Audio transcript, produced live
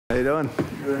How you doing?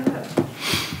 Good.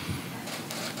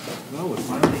 Well, we're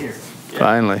finally here.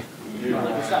 Finally.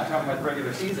 Let's stop talking about the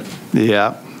regular season.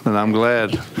 Yeah, and I'm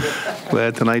glad.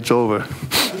 Glad tonight's over.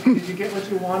 Did you get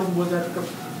what you wanted? Was that the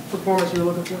performance you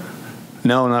were looking for?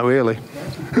 No, not really.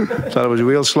 Thought it was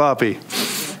real sloppy.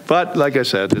 But like I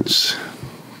said, it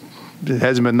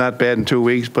hasn't been that bad in 2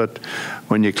 weeks, but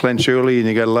when you clinch early and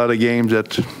you got a lot of games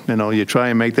that, you try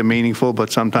and make them meaningful, but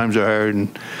sometimes they're hard,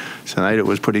 and tonight it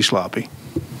was pretty sloppy.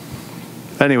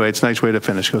 Anyway, it's a nice way to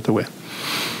finish with the win.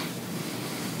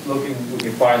 We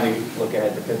can finally look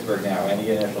ahead to Pittsburgh now.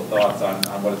 Any initial thoughts on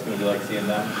what it's going to be like seeing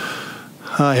them?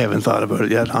 I haven't thought about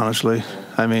it yet, honestly.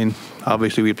 I mean,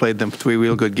 obviously we played them 3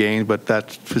 real good games, but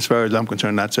that's, as far as I'm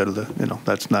concerned, that's out of the,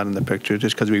 that's not in the picture.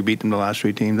 Just because we beat them the last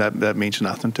 3 teams, that means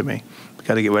nothing to me. We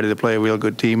got to get ready to play a real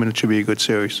good team, and it should be a good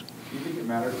series. Do you think it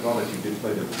matters at all that you did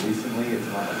play them recently? It's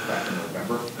not like back in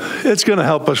November. It's going to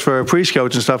help us for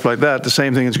pre-scouts and stuff like that. The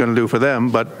same thing it's going to do for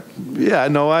them. But yeah,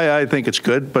 no, I think it's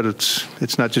good, but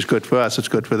it's not just good for us; it's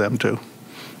good for them too.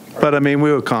 But I mean,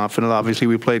 we were confident. Obviously,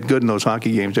 we played good in those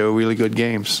hockey games. They were really good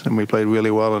games, and we played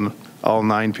really well in all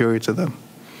 9 periods of them.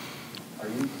 Are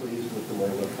you pleased with the way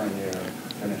Lafreniere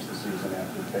finished the season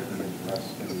after taking his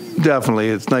rest? Definitely,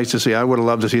 it's nice to see. I would have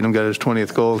loved to see him get his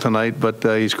 20th goal tonight, but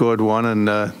he scored 1, and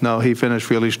no, he finished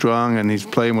really strong, and he's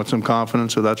playing with some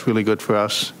confidence, so that's really good for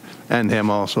us and him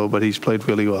also. But he's played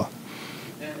really well.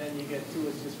 And then you get 2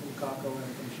 assists from Kako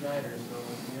and from Schneider, so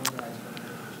the young guys.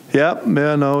 Yeah,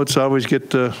 no, it's always get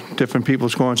different people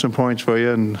scoring some points for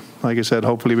you, and like I said,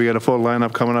 hopefully we got a full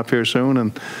lineup coming up here soon,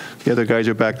 and the other guys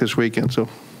are back this weekend, so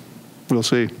we'll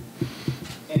see.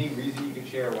 Any reason you can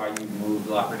share why you moved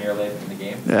Lafreniere late in the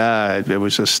game? Yeah, it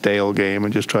was a stale game,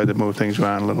 and just tried to move things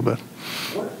around a little bit.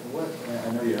 I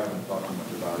know you haven't thought too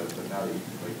much about it, but now that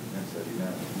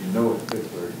you know it's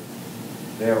Pittsburgh,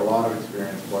 they have a lot of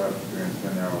experience, playoff experience,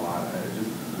 been there a lot.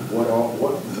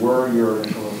 What were your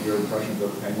impressions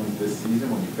of the Penguins this season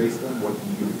when you faced them? What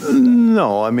did you expect?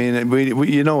 No, I mean,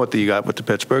 you know what you got with the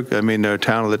Pittsburgh. I mean, they're a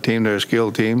talented team, they're a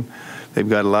skilled team. They've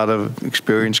got a lot of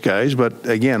experienced guys, but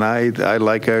again, I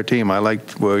like our team. I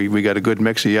like where we got a good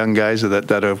mix of young guys that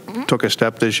have took a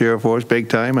step this year for us, big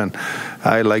time, and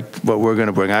I like what we're going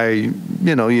to bring.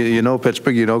 You know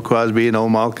Pittsburgh, you know Crosby, you know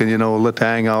Malkin, you know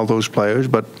Letang, all those players,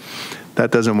 but that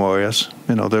doesn't worry us.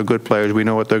 They're good players. We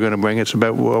know what they're going to bring. It's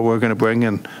about what we're going to bring,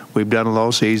 and we've done it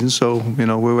all season, so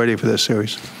we're ready for this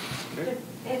series.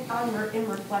 In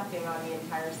reflecting on the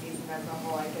entire season as a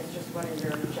whole, I guess just what are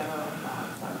your general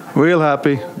thoughts on that? Real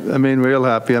happy. I mean, real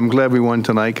happy. I'm glad we won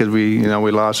tonight because we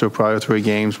lost our prior 3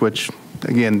 games, which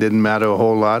again didn't matter a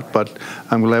whole lot. But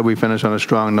I'm glad we finished on a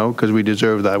strong note because we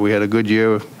deserve that. We had a good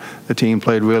year. The team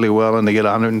played really well, and to get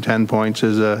 110 points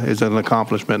is an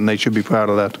accomplishment, and they should be proud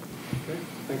of that. Okay.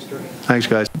 Thanks, Gerard. Thanks,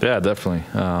 guys. Yeah, definitely.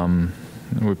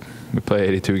 We play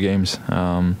 82 games,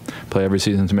 play every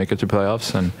season to make it to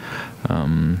playoffs, and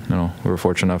we were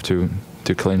fortunate enough to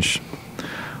clinch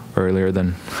earlier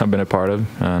than I've been a part of,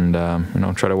 and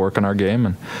try to work on our game,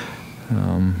 and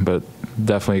but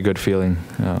definitely a good feeling,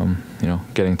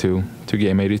 getting to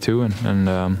game 82,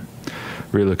 and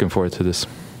really looking forward to this. I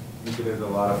think there's a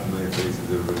lot of familiar faces.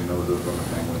 Everybody knows those from the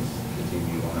Penguins, the team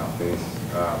you will now face.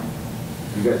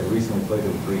 You guys recently played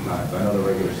them 3 times. I know the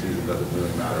regular season doesn't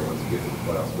really matter once you get to the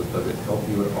playoffs, but does it help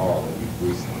you at all that you've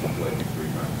recently played them 3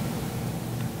 times?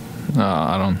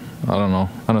 I don't know.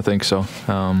 I don't think so.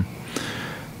 I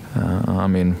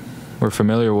mean, we're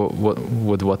familiar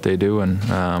with what they do and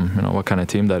what kind of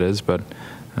team that is, but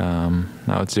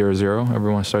now it's 0-0.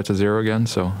 Everyone starts at 0 again,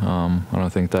 so I don't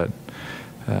think that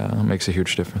makes a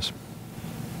huge difference.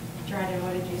 Dryden,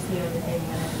 what did you see of the game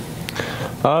winner?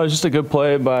 It was just a good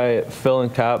play by Phil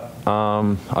and Cap.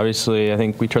 Obviously, I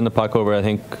think we turned the puck over. I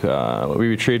think we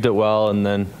retrieved it well, and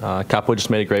then Capo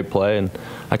just made a great play. And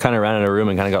I kind of ran in a room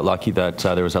and kind of got lucky that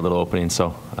there was that little opening.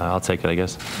 So I'll take it, I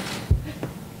guess.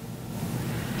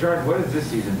 Gerard, what has this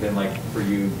season been like for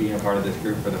you, being a part of this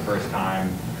group for the first time,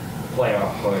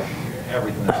 playoff push,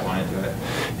 everything that's gone into it?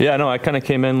 Yeah, no, I kind of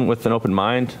came in with an open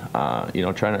mind, trying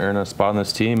to earn a spot on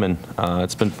this team, and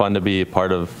it's been fun to be a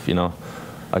part of,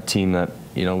 a team that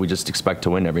we just expect to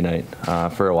win every night.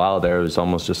 For a while there, it was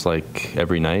almost just like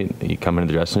every night you come into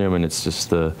the dressing room and it's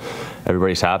just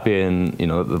everybody's happy and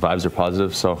the vibes are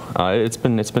positive. So it's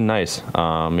been nice.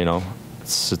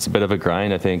 It's a bit of a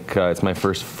grind. I think it's my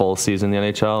first full season in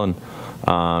the NHL, and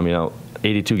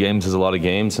 82 games is a lot of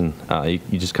games, and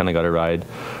you just kind of got to ride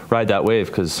that wave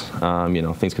because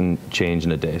things can change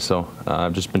in a day. So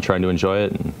I've just been trying to enjoy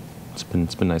it, and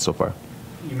it's been nice so far.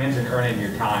 You mentioned earning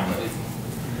your time.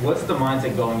 What's the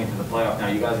mindset going into the playoff now?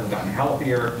 You guys have gotten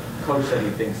healthier. coach said he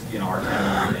thinks,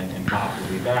 Artemi and Kopp will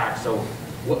be back. So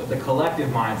what the collective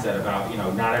mindset about,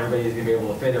 not everybody's going to be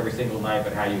able to fit every single night,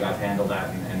 but how you guys handle that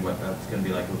and what that's going to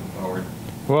be like moving forward?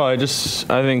 Well, I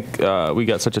think we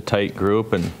got such a tight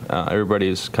group, and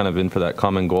everybody's kind of in for that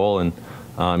common goal, and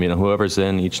whoever's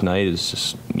in each night is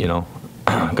just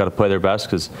got to play their best,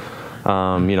 because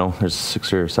there's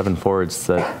 6 or 7 forwards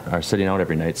that are sitting out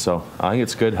every night. So I think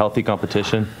it's good, healthy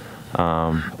competition, but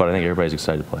I think everybody's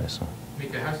excited to play. So.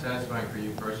 Mika, how satisfying for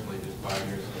you personally, just 5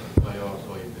 years in the playoffs,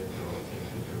 all you've been through, all the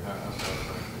teams you've been through, how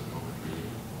satisfying is this moment for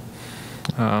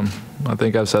you? I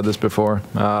think I've said this before,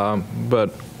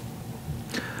 but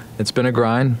it's been a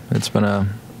grind. It's been a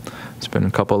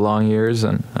couple of long years,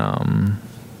 and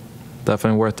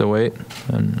definitely worth the wait,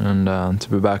 and to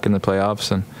be back in the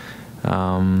playoffs, and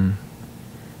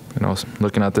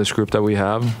looking at this group that we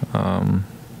have, I'm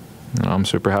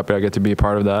super happy I get to be a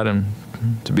part of that, and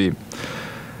to be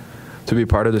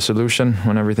part of the solution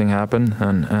when everything happened,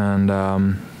 and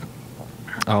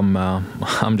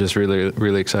I'm just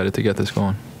really excited to get this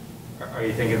going. Are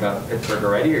you thinking about Pittsburgh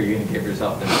already, or are you going to give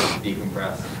yourself the night to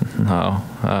decompress? No,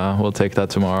 we'll take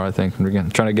that tomorrow. I think we're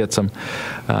trying to get some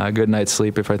good night's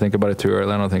sleep. If I think about it too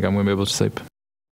early, I don't think I'm going to be able to sleep.